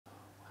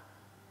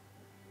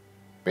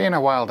Being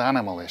a wild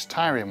animal is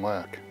tiring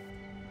work.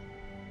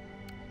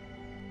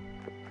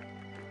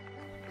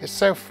 It's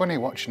so funny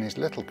watching these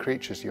little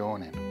creatures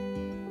yawning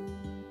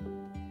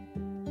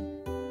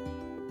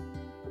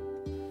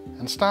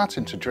and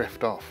starting to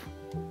drift off.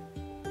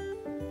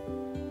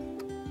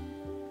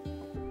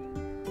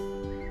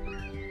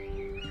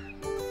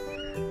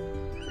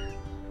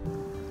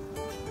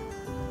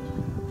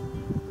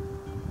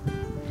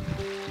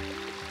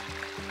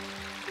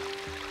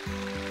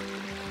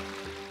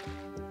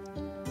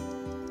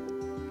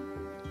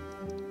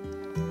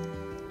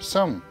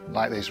 Some,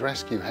 like these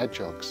rescue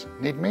hedgehogs,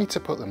 need me to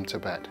put them to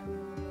bed.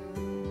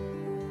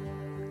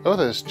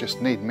 Others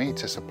just need me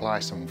to supply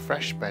some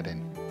fresh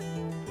bedding.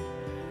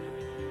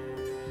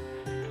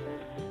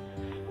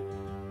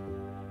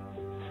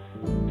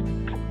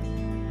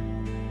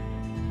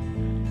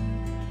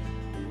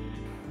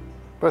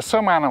 But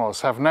some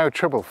animals have no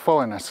trouble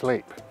falling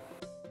asleep.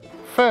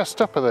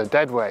 First up are the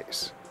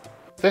deadweights.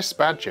 This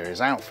badger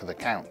is out for the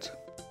count.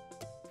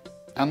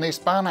 And these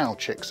barn owl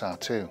chicks are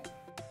too.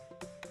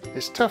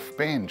 It's tough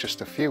being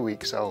just a few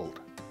weeks old.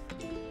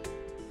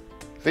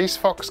 These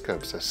fox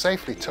cubs are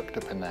safely tucked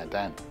up in their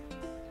den.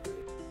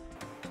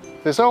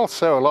 There's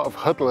also a lot of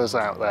huddlers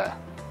out there.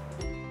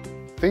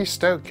 These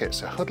stoat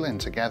kits are huddling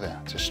together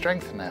to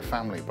strengthen their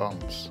family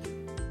bonds.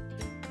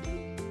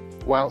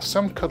 While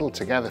some cuddle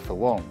together for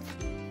warmth,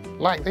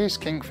 like these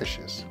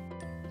kingfishers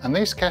and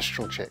these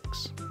kestrel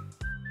chicks.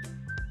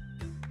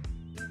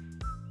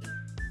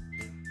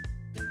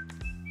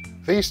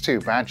 These two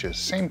badgers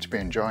seem to be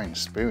enjoying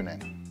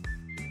spooning.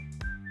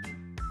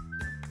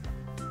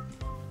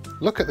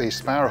 Look at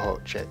these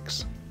sparrowhawk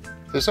chicks.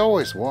 There's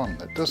always one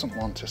that doesn't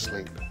want to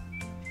sleep.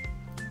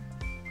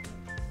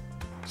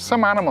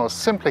 Some animals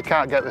simply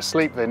can't get the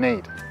sleep they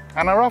need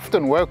and are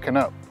often woken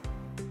up,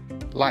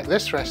 like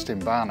this resting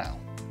barn owl,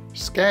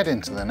 scared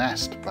into the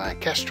nest by a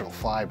kestrel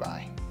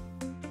flyby.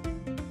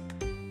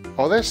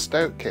 Or this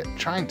stoat kit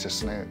trying to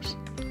snooze,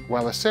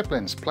 while the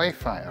siblings play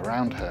fight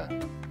around her.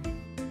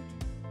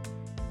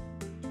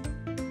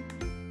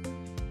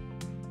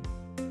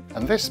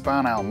 And this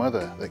barn owl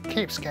mother that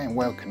keeps getting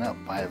woken up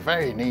by a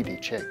very needy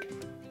chick.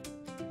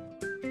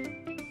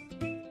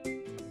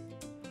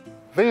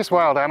 These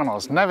wild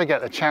animals never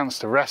get the chance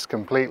to rest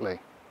completely,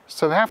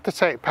 so they have to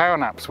take power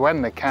naps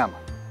when they can.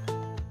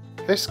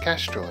 This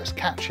kestrel is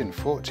catching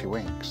 40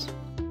 winks,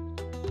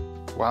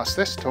 whilst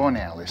this tawny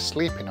owl is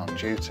sleeping on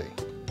duty.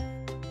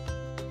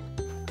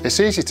 It's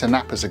easy to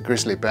nap as a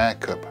grizzly bear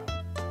cub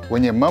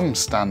when your mum's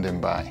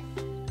standing by.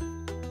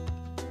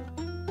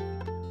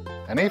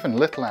 And even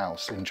little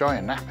owls enjoy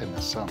a nap in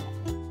the sun.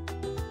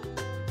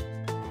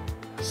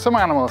 Some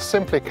animals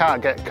simply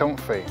can't get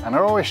comfy and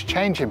are always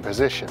changing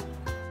position.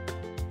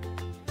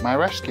 My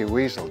rescue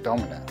weasel,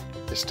 Domino,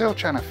 is still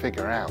trying to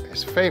figure out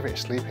his favourite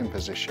sleeping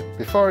position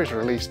before he's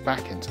released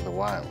back into the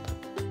wild.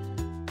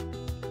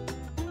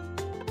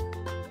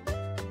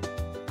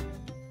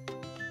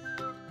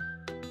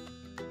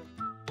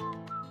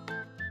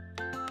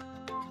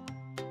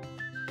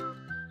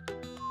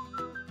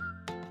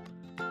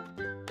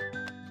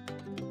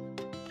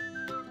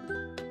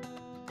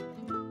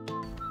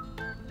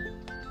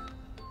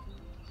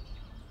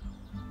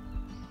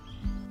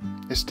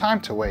 It's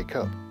time to wake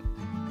up.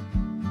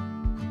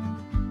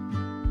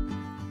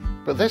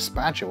 But this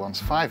badger wants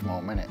 5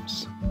 more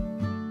minutes.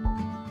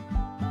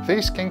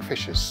 These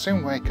kingfishers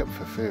soon wake up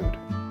for food.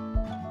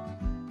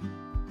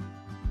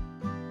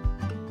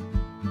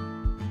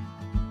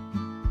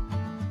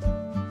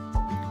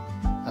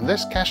 And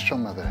this kestrel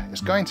mother is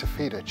going to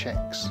feed her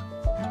chicks.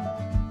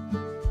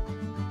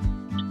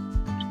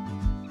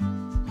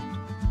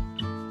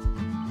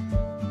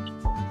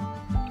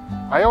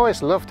 I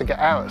always love to get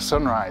out at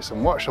sunrise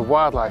and watch the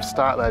wildlife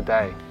start their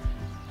day,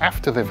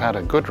 after they've had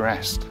a good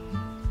rest.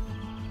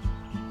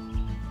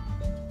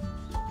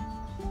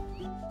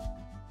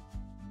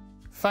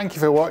 Thank you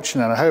for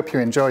watching and I hope you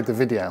enjoyed the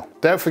video.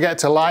 Don't forget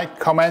to like,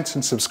 comment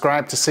and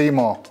subscribe to see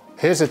more.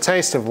 Here's a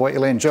taste of what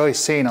you'll enjoy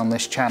seeing on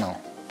this channel.